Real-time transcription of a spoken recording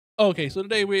Okay, so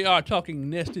today we are talking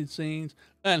nested scenes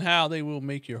and how they will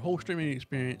make your whole streaming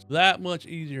experience that much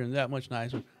easier and that much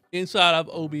nicer inside of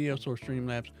OBS or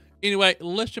Streamlabs. Anyway,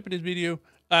 let's jump in this video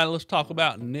and let's talk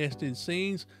about nested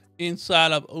scenes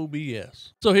inside of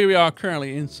OBS. So here we are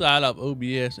currently inside of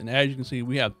OBS, and as you can see,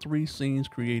 we have 3 scenes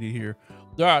created here.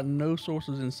 There are no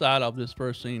sources inside of this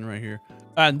first scene right here,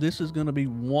 and this is going to be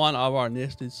one of our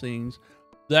nested scenes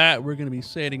that we're going to be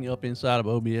setting up inside of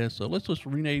OBS. So let's just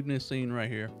rename this scene right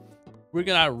here. We're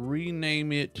going to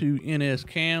rename it to NS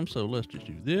Cam. So let's just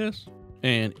do this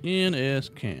and NS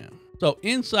Cam. So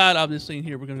inside of this scene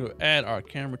here, we're going to go add our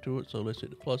camera to it. So let's hit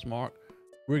the plus mark.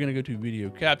 We're going to go to video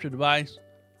capture device.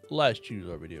 Let's choose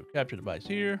our video capture device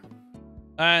here.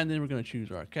 And then we're going to choose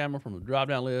our camera from the drop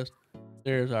down list.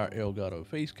 There's our Elgato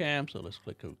face cam. So let's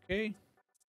click OK.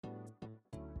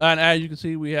 And as you can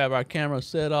see, we have our camera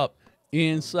set up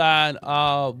inside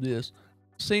of this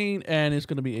scene, and it's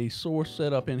going to be a source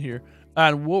set up in here.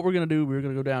 And what we're going to do, we're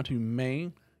going to go down to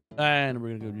main, and we're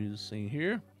going to go to the scene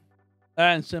here,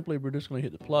 and simply we're just going to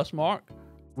hit the plus mark.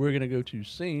 We're going to go to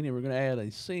scene, and we're going to add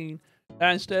a scene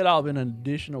instead of an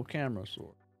additional camera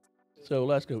source. So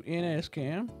let's go NS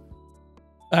Cam,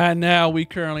 and now we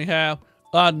currently have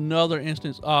another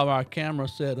instance of our camera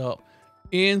set up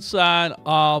inside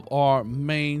of our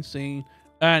main scene,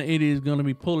 and it is going to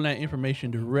be pulling that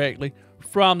information directly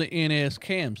from the NS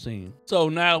Cam scene. So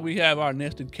now we have our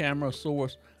nested camera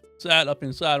source set up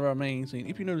inside of our main scene.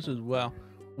 If you notice as well,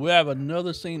 we have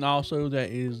another scene also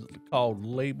that is called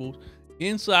labels.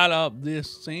 Inside of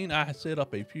this scene, I set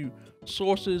up a few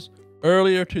sources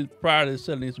earlier prior to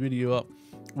setting this video up.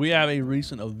 We have a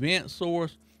recent event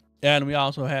source, and we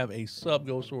also have a sub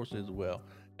goal source as well.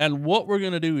 And what we're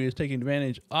going to do is taking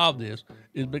advantage of this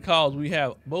is because we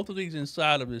have both of these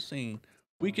inside of this scene,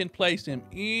 we can place them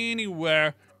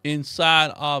anywhere inside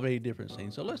of a different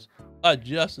scene. So let's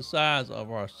adjust the size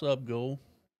of our sub goal.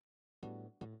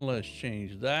 Let's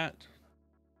change that.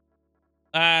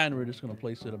 And we're just going to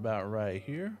place it about right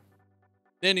here.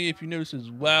 Then if you notice as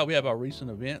well, we have our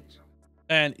recent events.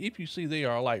 And if you see they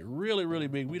are like really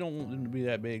big, we don't want them to be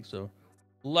that big. So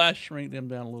let's shrink them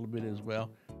down a little bit as well.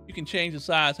 You can change the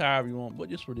size however you want, but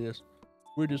just for this,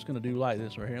 we're just going to do like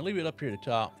this right here and leave it up here at the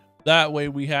top. That way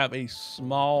we have a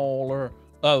smaller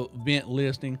event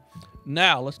listing.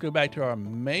 Now let's go back to our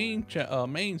main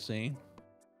scene,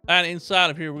 and inside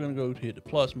of here we're going to go to hit the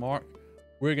plus mark.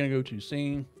 We're going to go to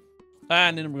scene,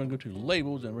 and then we're going to go to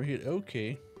labels, and we're hit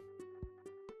OK.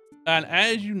 And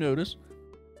as you notice,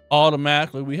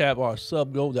 automatically we have our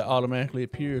sub goal that automatically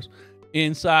appears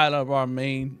inside of our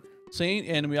main scene,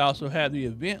 and we also have the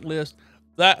event list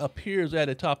that appears at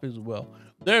the top as well.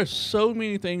 There's so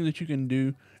many things that you can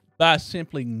do by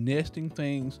simply nesting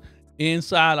things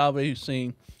inside of a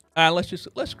scene. And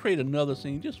let's create another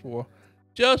scene just for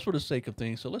the sake of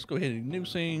things. So let's go ahead and new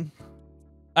scene,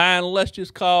 and let's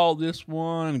just call this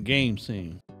one game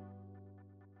scene.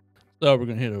 So we're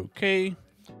gonna hit OK,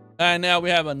 and now we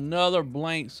have another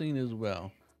blank scene as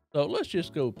well. So let's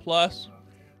just go plus.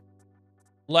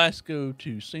 Let's go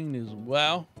to scene as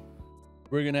well.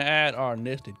 We're going to add our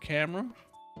nested camera.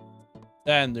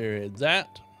 And there is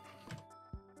that.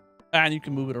 And you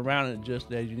can move it around and adjust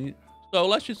as you need. So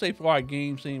let's just say for our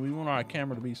game scene, we want our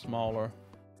camera to be smaller.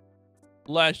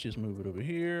 Let's just move it over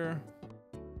here.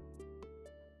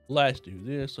 Let's do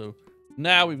this. So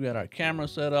now we've got our camera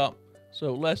set up.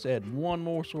 So let's add one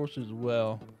more source as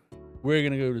well. We're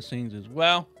going to go to scenes as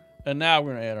well. And now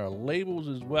we're going to add our labels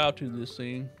as well to this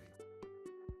scene.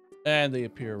 And they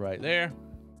appear right there.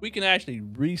 We can actually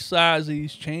resize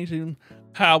these, change them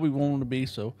how we want them to be.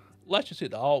 So let's just hit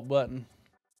the Alt button,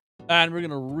 and we're going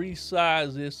to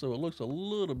resize this so it looks a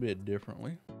little bit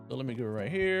differently. So let me go right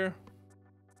here.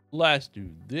 Let's do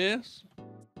this,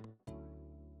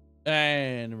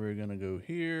 and we're going to go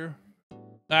here,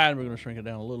 and we're going to shrink it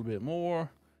down a little bit more.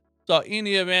 So in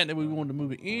the event that we want to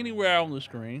move it anywhere on the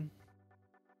screen,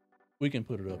 we can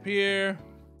put it up here.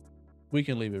 We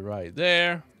can leave it right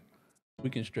there. We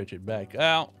can stretch it back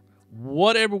out.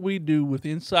 Whatever we do with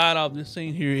inside of this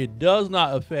scene here, it does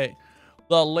not affect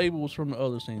the labels from the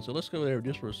other scene. So let's go there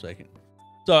just for a second.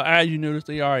 So as you notice,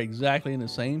 they are exactly in the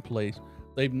same place.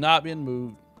 They've not been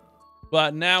moved,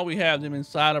 but now we have them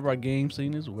inside of our game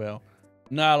scene as well.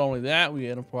 Not only that, we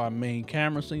add them for our main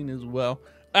camera scene as well.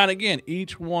 And again,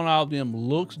 each one of them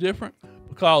looks different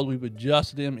because we've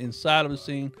adjusted them inside of the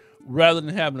scene rather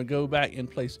than having to go back and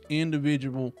place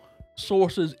individual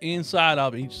sources inside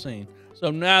of each scene.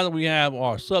 So now that we have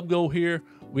our sub goal here,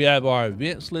 we have our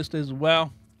events list as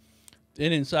well.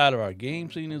 Then inside of our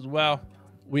game scene as well,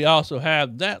 we also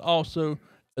have that also,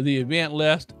 the event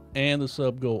list and the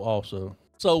sub goal also.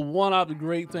 So one of the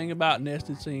great thing about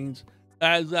nested scenes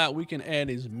is that we can add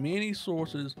as many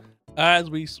sources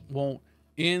as we want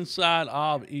inside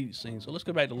of each scene. So let's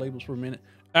go back to labels for a minute.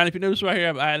 And if you notice right here,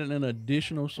 I've added an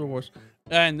additional source,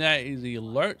 and that is the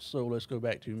alerts. So let's go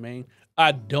back to main.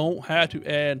 I don't have to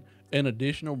add an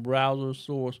additional browser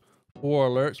source for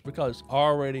alerts because it's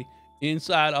already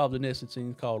inside of the nested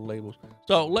scene called labels.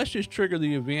 So let's just trigger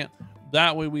the event.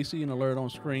 That way we see an alert on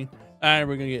screen, and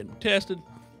we're gonna get tested.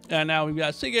 And now we've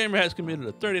got C Gamer has committed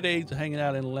to 30 days to hanging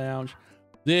out in the lounge.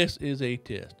 This is a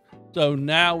test. So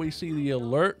now we see the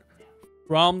alert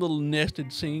from the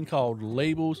nested scene called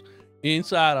labels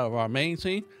inside of our main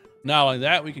scene. Not only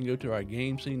that, we can go to our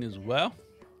game scene as well.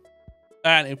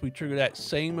 And if we trigger that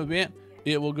same event,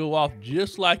 it will go off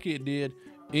just like it did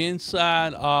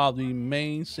inside of the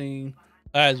main scene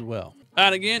as well.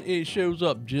 And again, it shows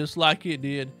up just like it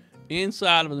did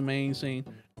inside of the main scene.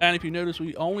 And if you notice,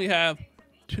 we only have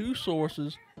 2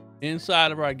 sources inside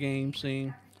of our game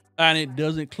scene, and it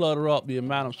doesn't clutter up the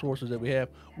amount of sources that we have.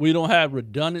 We don't have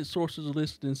redundant sources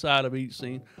listed inside of each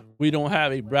scene. We don't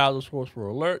have a browser source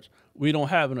for alerts. We don't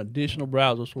have an additional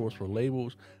browser source for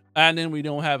labels. And then we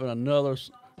don't have another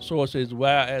source as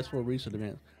well as for recent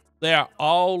events. They are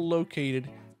all located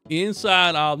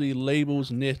inside of the labels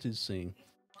nested scene.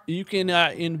 You can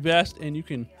invest and you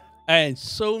can add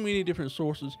so many different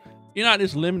sources. You're not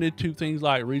just limited to things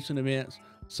like recent events,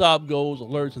 sub goals,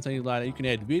 alerts, and things like that. You can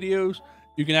add videos,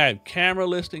 you can add camera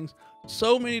listings,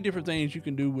 so many different things you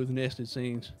can do with nested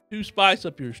scenes to spice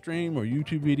up your stream or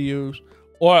YouTube videos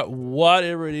or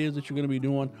whatever it is that you're going to be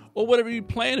doing or whatever you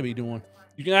plan to be doing.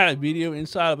 You can add a video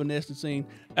inside of a nested scene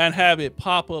and have it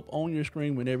pop up on your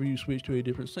screen whenever you switch to a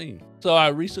different scene. So I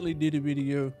recently did a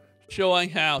video showing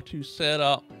how to set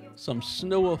up some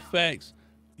snow effects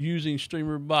using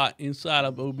StreamerBot inside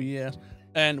of OBS.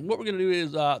 And what we're going to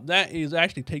do is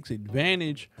actually takes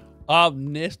advantage of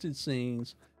nested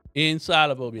scenes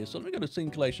inside of OBS. So let me go to scene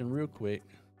collection real quick.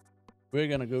 We're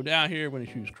going to go down here. We're going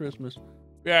to choose Christmas.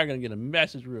 We are going to get a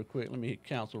message real quick. Let me hit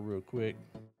cancel real quick.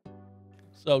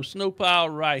 So snow pile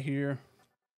right here.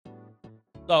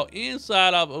 So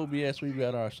inside of OBS, we've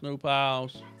got our snow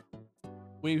piles.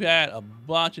 We've had a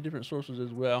bunch of different sources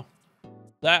as well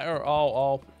that are all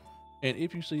off. And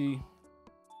if you see,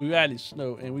 we've added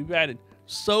snow, and we've added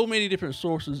so many different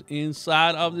sources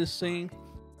inside of this scene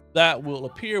that will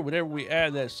appear whenever we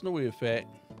add that snowy effect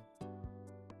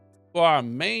for our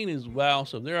main as well.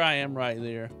 So there I am right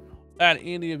there. At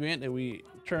any event that we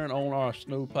turn on our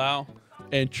snow pile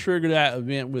and trigger that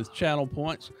event with channel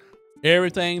points,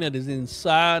 everything that is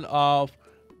inside of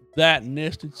that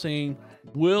nested scene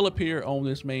will appear on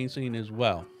this main scene as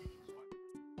well.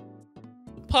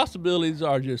 The possibilities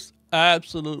are just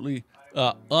absolutely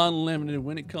unlimited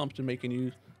when it comes to making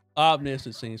use of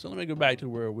nested scenes. So let me go back to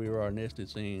where we were, our nested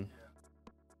scene.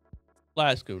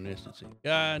 Let's go nested scene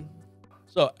guide.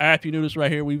 So after you notice right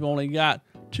here, we've only got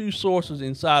 2 sources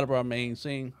inside of our main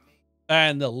scene,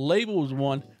 and the labels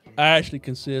one actually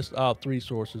consists of 3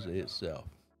 sources itself.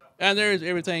 And there is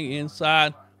everything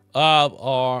inside of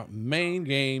our main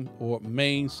game or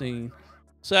main scene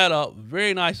set up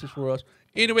very nicely for us.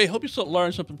 Anyway, hope you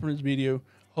learned something from this video.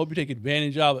 Hope you take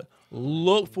advantage of it.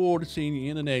 Look forward to seeing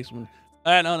you in the next one.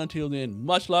 And until then,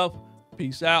 much love,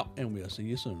 peace out, and we'll see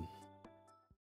you soon.